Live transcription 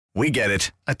We get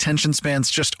it. Attention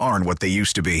spans just aren't what they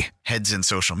used to be. Heads in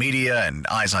social media and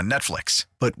eyes on Netflix.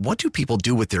 But what do people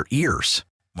do with their ears?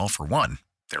 Well, for one,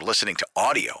 they're listening to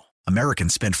audio.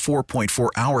 Americans spend 4.4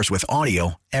 hours with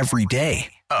audio every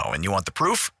day. Oh, and you want the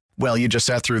proof? Well, you just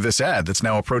sat through this ad that's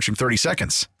now approaching 30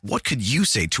 seconds. What could you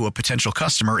say to a potential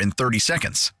customer in 30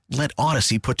 seconds? Let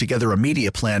Odyssey put together a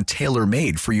media plan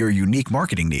tailor-made for your unique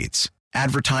marketing needs.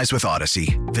 Advertise with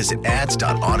Odyssey. Visit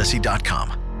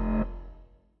ads.odyssey.com.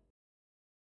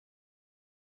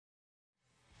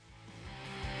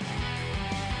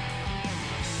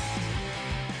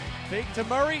 Fake to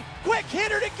Murray. Quick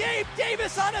hitter to Gabe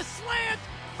Davis on a slant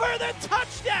for the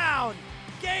touchdown.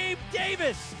 Gabe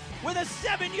Davis with a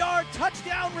 7-yard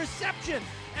touchdown reception.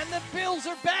 And the Bills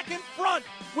are back in front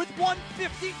with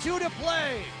 1:52 to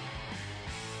play.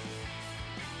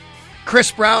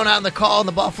 Chris Brown on the call on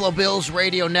the Buffalo Bills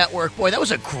radio network. Boy, that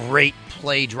was a great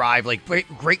play drive, like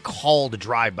great call to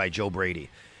drive by Joe Brady.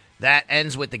 That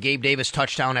ends with the Gabe Davis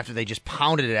touchdown after they just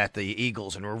pounded it at the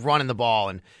Eagles and were running the ball.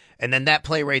 And then that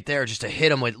play right there, just to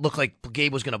hit him, it looked like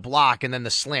Gabe was going to block, and then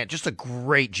the slant. Just a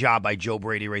great job by Joe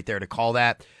Brady right there to call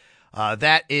that.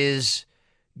 That is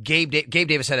Gabe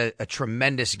Davis had a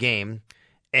tremendous game,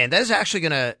 and that is actually going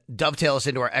to dovetail us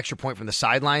into our extra point from the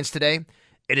sidelines today.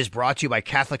 It is brought to you by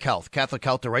Catholic Health. Catholic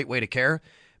Health, the right way to care,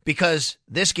 because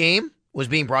this game was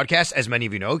being broadcast, as many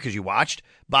of you know because you watched,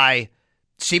 by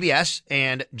CBS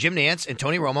and Jim Nantz and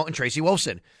Tony Romo and Tracy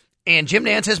Wolfson. And Jim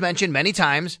Nantz has mentioned many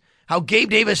times how Gabe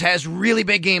Davis has really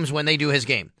big games when they do his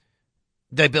game.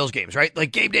 The Bills games, right?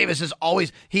 Like Gabe Davis is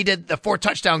always, he did the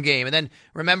 4-touchdown game. And then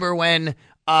remember when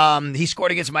he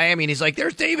scored against Miami and he's like,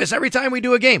 there's Davis every time we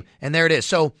do a game. And there it is.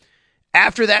 So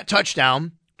after that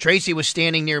touchdown, Tracy was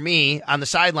standing near me on the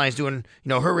sidelines doing,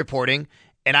 her reporting.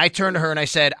 And I turned to her and I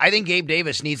said, I think Gabe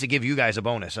Davis needs to give you guys a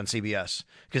bonus on CBS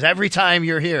because every time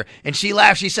you're here. And she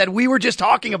laughed. She said, we were just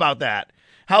talking about that.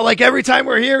 How like every time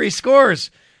we're here, he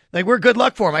scores. Like, we're good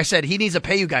luck for him. I said, he needs to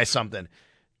pay you guys something.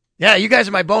 Yeah, you guys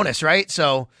are my bonus, right?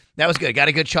 So that was good. Got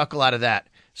a good chuckle out of that.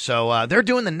 So they're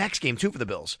doing the next game, too, for the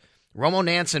Bills. Romo,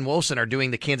 Nantz, and Wilson are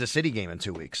doing the Kansas City game in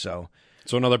 2 weeks. So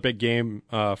another big game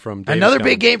from Davis. Another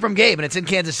big game from Gabe, and it's in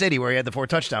Kansas City where he had the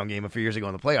 4-touchdown game a few years ago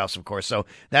in the playoffs, of course. So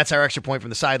that's our extra point from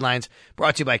the sidelines,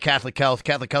 brought to you by Catholic Health.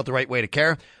 Catholic Health, the right way to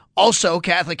care. Also,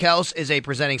 Catholic Health is a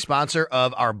presenting sponsor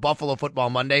of our Buffalo Football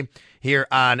Monday here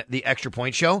on the Extra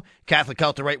Point Show. Catholic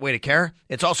Health, the right way to care.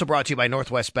 It's also brought to you by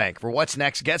Northwest Bank. For what's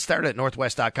next, get started at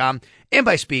northwest.com and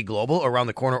by Speed Global, around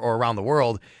the corner or around the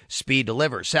world. Speed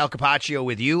delivers. Sal Capaccio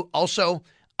with you. Also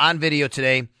on video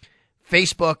today,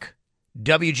 Facebook,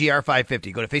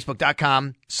 WGR550. Go to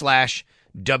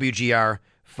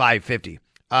facebook.com/WGR550.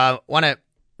 Want to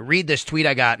read this tweet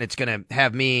I got, and it's going to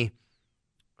have me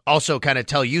also kind of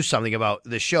tell you something about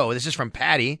the show. This is from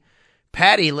Patty.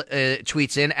 Patty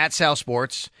tweets in at Sal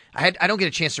Sports. I don't get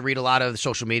a chance to read a lot of the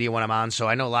social media when I'm on, so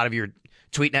I know a lot of you are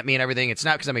tweeting at me and everything. It's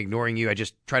not because I'm ignoring you. I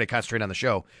just try to concentrate on the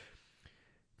show.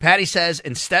 Patty says,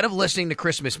 instead of listening to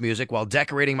Christmas music while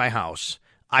decorating my house,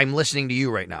 I'm listening to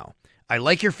you right now. I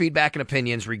like your feedback and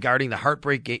opinions regarding the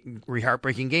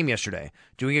heartbreaking game yesterday.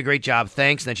 Doing a great job.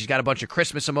 Thanks. And then she's got a bunch of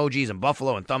Christmas emojis and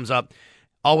Buffalo and thumbs up.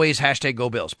 Always hashtag Go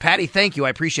Bills. Patty, thank you. I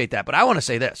appreciate that. But I want to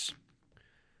say this.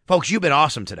 Folks, you've been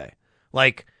awesome today.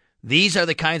 Like, these are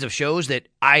the kinds of shows that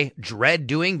I dread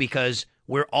doing because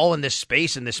we're all in this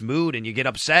space, in this mood, and you get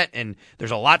upset, and there's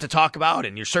a lot to talk about,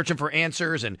 and you're searching for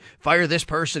answers, and fire this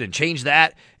person and change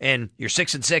that, and you're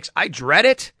 6-6. I dread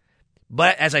it.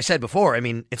 But as I said before, I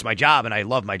mean, it's my job, and I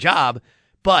love my job.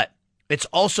 But it's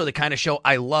also the kind of show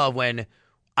I love when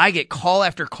I get call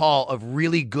after call of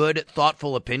really good,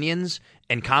 thoughtful opinions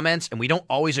and comments, and we don't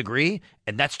always agree,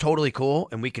 and that's totally cool,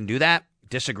 and we can do that,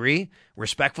 disagree,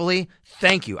 respectfully.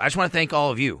 Thank you. I just want to thank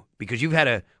all of you because we've had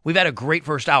a great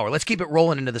first hour. Let's keep it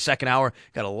rolling into the second hour.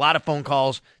 Got a lot of phone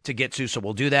calls to get to, so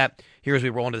we'll do that here as we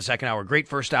roll into the second hour. Great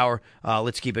first hour.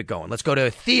 Let's keep it going. Let's go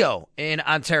to Theo in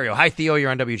Ontario. Hi, Theo.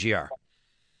 You're on WGR.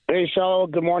 Hey, Sal.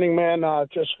 Good morning, man.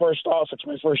 Just first off, it's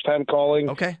my first time calling.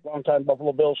 Okay. Long-time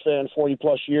Buffalo Bills fan,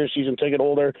 40-plus years, season ticket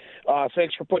holder.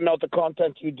 Thanks for putting out the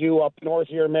content you do up north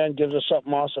here, man. Gives us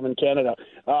something awesome in Canada.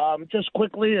 Just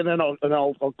quickly, and then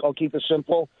I'll keep it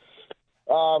simple.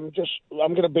 I'm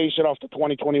going to base it off the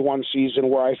 2021 season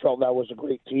where I felt that was a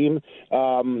great team.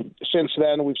 Since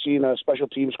then, we've seen a special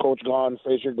teams coach gone,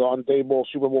 Frazier gone, Dable,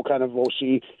 Super Bowl kind of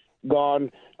OC gone,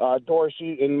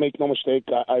 Dorsey, and make no mistake,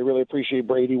 I really appreciate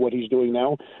Brady, what he's doing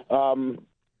now.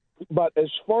 But as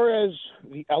far as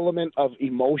the element of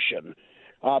emotion,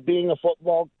 being a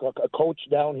football coach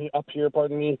up here,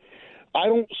 I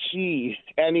don't see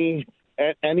any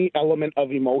element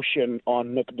of emotion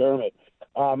on McDermott.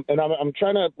 And I'm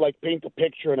trying to like paint the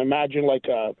picture and imagine like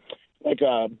a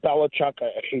Belichick. I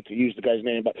hate to use the guy's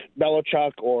name, but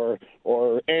Belichick or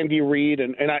Andy Reid,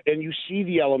 and you see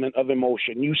the element of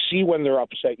emotion. You see when they're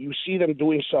upset. You see them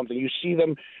doing something. You see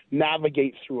them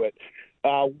navigate through it.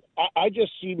 I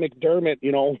just see McDermott,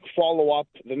 follow up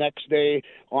the next day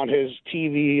on his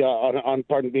TV, on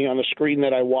the screen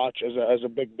that I watch as a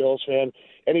big Bills fan,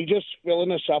 and he just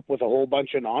filling us up with a whole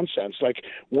bunch of nonsense. Like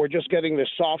we're just getting this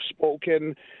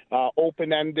soft-spoken,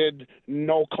 open-ended,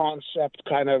 no concept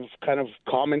kind of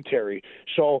commentary.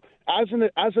 So as a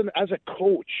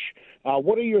coach.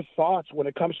 What are your thoughts when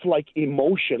it comes to like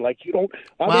emotion? Like you don't.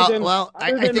 I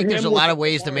think there's a lot of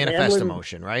ways to manifest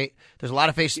emotion, right? There's a lot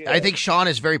of face. Yeah. I think Sean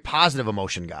is a very positive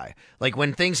emotion guy. Like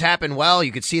when things happen well,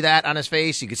 you could see that on his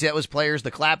face. You could see that with players, the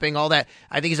clapping, all that.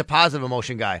 I think he's a positive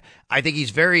emotion guy. I think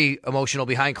he's very emotional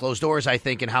behind closed doors, I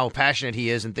think, and how passionate he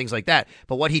is and things like that.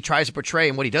 But what he tries to portray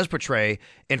and what he does portray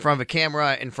in front of a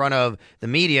camera, in front of the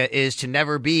media, is to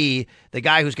never be the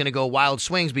guy who's going to go wild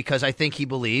swings, because I think he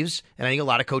believes, and I think a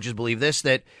lot of coaches believe this,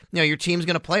 that your team's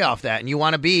going to play off that, and you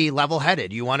want to be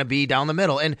level-headed. You want to be down the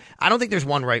middle. And I don't think there's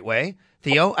one right way,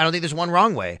 Theo. I don't think there's one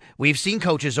wrong way. We've seen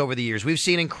coaches over the years. We've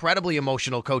seen incredibly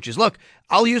emotional coaches. Look,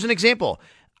 I'll use an example.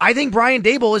 I think Brian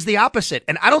Daboll is the opposite,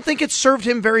 and I don't think it's served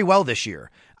him very well this year.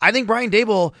 I think Brian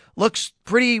Daboll looks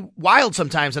pretty wild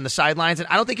sometimes on the sidelines, and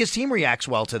I don't think his team reacts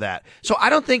well to that. So I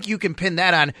don't think you can pin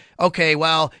that on, okay,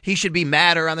 well, he should be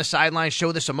madder on the sidelines,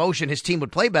 show this emotion, his team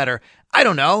would play better. I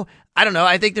don't know.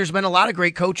 I think there's been a lot of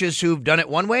great coaches who've done it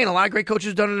one way and a lot of great coaches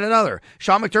who've done it another.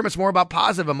 Sean McDermott's more about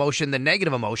positive emotion than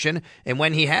negative emotion, and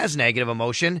when he has negative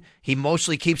emotion, he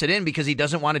mostly keeps it in because he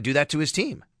doesn't want to do that to his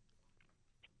team.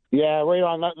 Yeah, right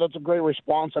on. That's a great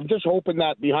response. I'm just hoping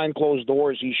that behind closed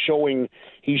doors, he's showing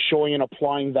and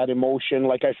applying that emotion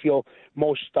like I feel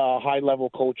most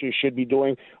high-level coaches should be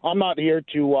doing. I'm not here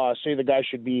to say the guy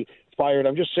should be fired.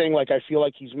 I'm just saying, like, I feel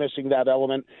like he's missing that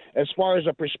element. As far as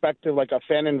a perspective, like a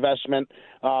fan investment,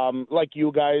 like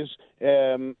you guys,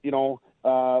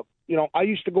 I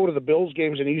used to go to the Bills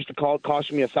games, and it used to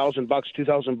cost me $1,000,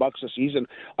 $2,000 a season.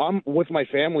 I'm with my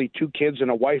family, 2 kids and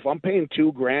a wife. I'm paying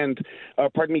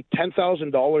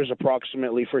 $10,000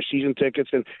 approximately for season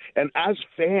tickets. And as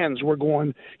fans, we're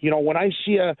going, when I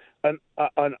see an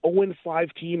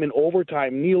 0-5 team in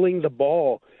overtime kneeling the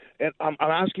ball, and I'm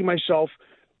asking myself,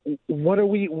 what are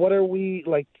we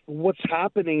like? What's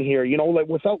happening here?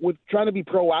 With trying to be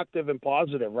proactive and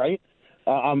positive, right?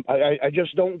 I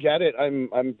just don't get it.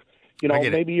 I'm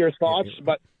maybe your thoughts,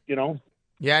 but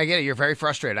Yeah, I get it. You're very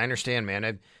frustrated. I understand,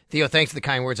 man. Theo, thanks for the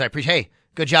kind words. I appreciate. Hey,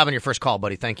 good job on your first call,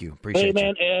 buddy. Thank you. Appreciate it.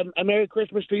 Hey, man, a Merry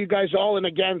Christmas to you guys all. And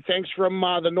again, thanks from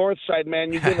the north side,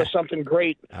 man. You give us something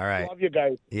great. All right. Love you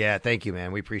guys. Yeah, thank you,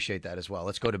 man. We appreciate that as well.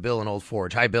 Let's go to Bill in Old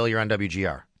Forge. Hi, Bill. You're on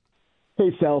WGR.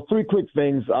 Hey, Sal. 3 quick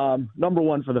things. Number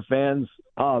one, for the fans,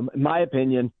 in my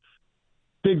opinion,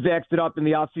 Big Zach stood up in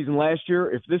the offseason last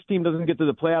year. If this team doesn't get to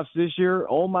the playoffs this year,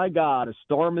 oh, my God, a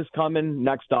storm is coming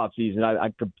next offseason. I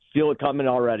could feel it coming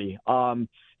already.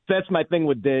 That's my thing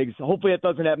with Diggs. Hopefully it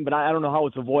doesn't happen, but I don't know how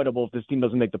it's avoidable if this team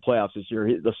doesn't make the playoffs this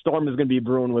year. The storm is going to be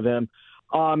brewing with him.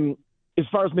 As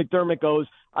far as McDermott goes,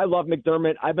 I love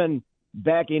McDermott. I've been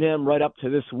backing him right up to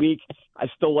this week. I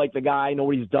still like the guy. I know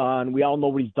what he's done. We all know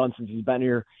what he's done since he's been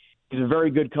here. He's a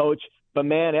very good coach. But,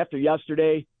 man, after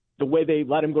yesterday, the way they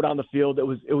let him go down the field, it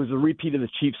was a repeat of the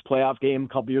Chiefs playoff game a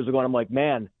couple years ago, and I'm like,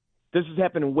 man, this is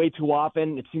happening way too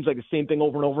often. It seems like the same thing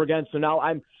over and over again. So now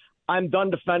I'm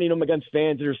done defending him against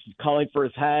fans that are calling for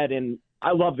his head, and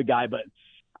I love the guy, but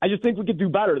I just think we could do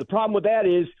better. The problem with that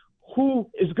is who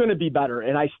is going to be better,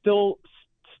 and I still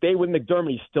stay with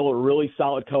McDermott. He's still a really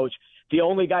solid coach. The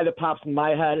only guy that pops in my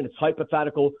head, and it's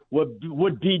hypothetical,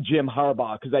 would be Jim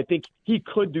Harbaugh, because I think he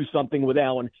could do something with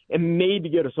Allen and maybe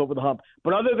get us over the hump.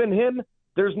 But other than him,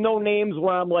 there's no names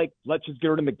where I'm like, let's just get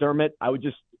rid of McDermott. I would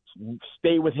just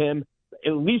stay with him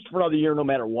at least for another year no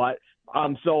matter what.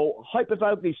 So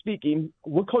hypothetically speaking,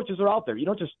 what coaches are out there? You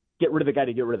don't just get rid of the guy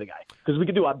to get rid of the guy, because we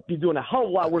could be doing a hell of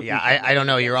a lot worse. Yeah, I don't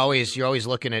know. You're always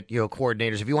looking at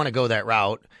coordinators. If you want to go that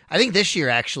route, I think this year,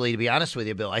 actually, to be honest with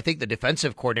you, Bill, I think the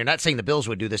defensive coordinator. Not saying the Bills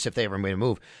would do this if they ever made a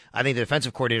move. I think the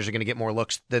defensive coordinators are going to get more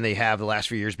looks than they have the last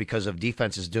few years because of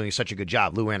defenses doing such a good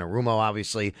job. Lou Anarumo,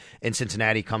 obviously, in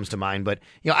Cincinnati comes to mind, but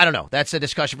I don't know. That's a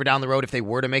discussion for down the road if they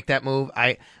were to make that move.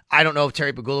 I don't know if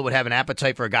Terry Pegula would have an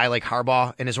appetite for a guy like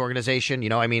Harbaugh in his organization.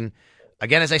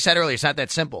 Again, as I said earlier, it's not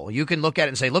that simple. You can look at it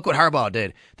and say, look what Harbaugh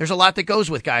did. There's a lot that goes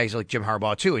with guys like Jim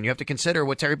Harbaugh, too, and you have to consider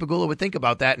what Terry Pegula would think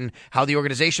about that and how the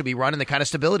organization would be run and the kind of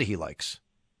stability he likes.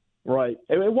 Right.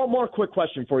 And one more quick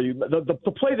question for you.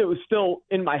 The play that was still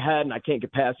in my head, and I can't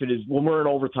get past it, is when we're in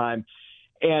overtime,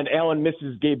 and Allen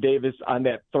misses Gabe Davis on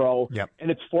that throw,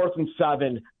 and it's 4th and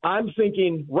 7. I'm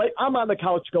thinking, I'm on the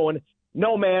couch going,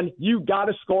 no, man, you got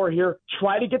to score here.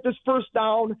 Try to get this first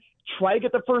down. Try to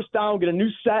get the first down, get a new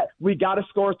set. We got to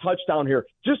score a touchdown here.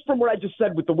 Just from what I just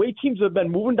said, with the way teams have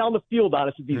been moving down the field on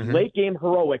us with these late game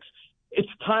heroics, it's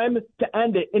time to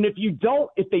end it. And if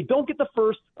they don't get the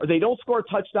first or they don't score a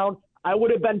touchdown, I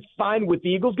would have been fine with the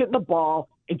Eagles getting the ball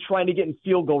and trying to get in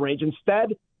field goal range.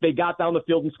 Instead, they got down the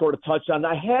field and scored a touchdown.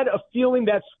 I had a feeling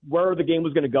that's where the game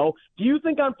was going to go. Do you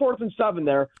think on 4th and 7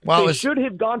 there, they should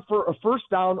have gone for a first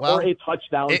down or a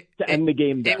touchdown to end the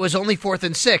game there? It was only 4th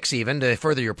and 6, even, to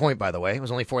further your point, by the way. It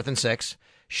was only 4th and 6.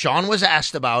 Sean was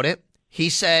asked about it. He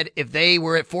said if they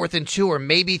were at 4th and 2 or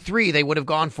maybe 3, they would have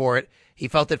gone for it. He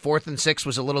felt that 4th and 6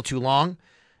 was a little too long.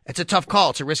 It's a tough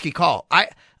call. It's a risky call.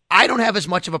 I don't have as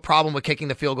much of a problem with kicking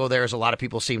the field goal there as a lot of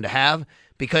people seem to have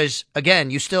because, again,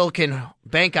 you still can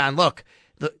bank on, look,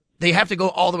 they have to go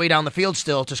all the way down the field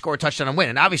still to score a touchdown and win.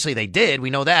 And obviously they did. We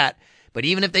know that. But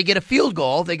even if they get a field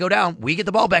goal, they go down, we get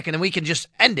the ball back, and then we can just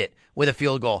end it with a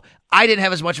field goal. I didn't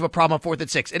have as much of a problem on 4th and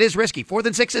 6. It is risky. 4th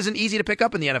and 6 isn't easy to pick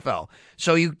up in the NFL.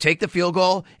 So you take the field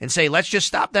goal and say, let's just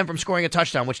stop them from scoring a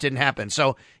touchdown, which didn't happen.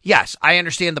 So, yes, I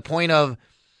understand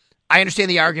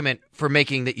the argument for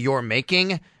making that you're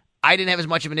making. I didn't have as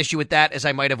much of an issue with that as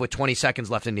I might have with 20 seconds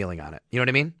left and kneeling on it. You know what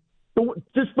I mean?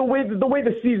 Just the way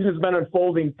the season has been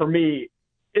unfolding for me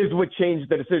is what changed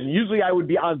the decision. Usually I would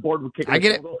be on board with kicking. I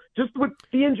get it. Just with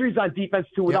the injuries on defense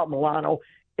too, without Milano,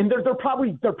 and they're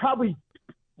probably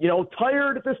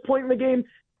tired at this point in the game.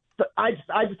 But I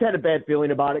just had a bad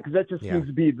feeling about it because that just seems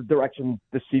to be the direction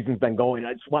this season's been going.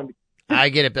 I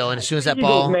get it, Bill. And as soon as that Eagles,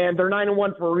 ball, man, they're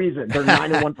 9-1 for a reason. They're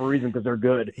 9-1 for a reason because they're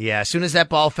good. Yeah, as soon as that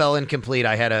ball fell incomplete,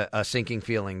 I had a sinking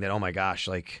feeling that, oh my gosh,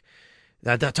 like,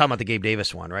 I'm talking about the Gabe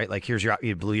Davis one, right? Like,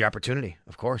 you blew your opportunity,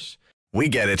 of course. We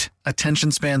get it.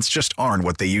 Attention spans just aren't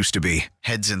what they used to be.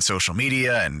 Heads in social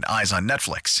media and eyes on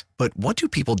Netflix. But what do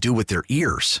people do with their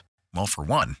ears? Well, for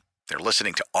one, they're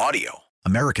listening to audio.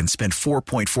 Americans spend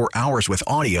 4.4 hours with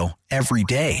audio every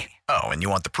day. Oh, and you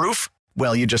want the proof?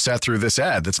 Well, you just sat through this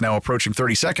ad that's now approaching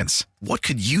 30 seconds. What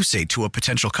could you say to a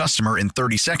potential customer in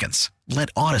 30 seconds? Let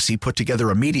Odyssey put together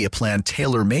a media plan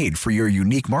tailor-made for your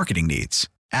unique marketing needs.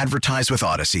 Advertise with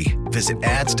Odyssey. Visit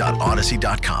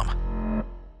ads.odyssey.com.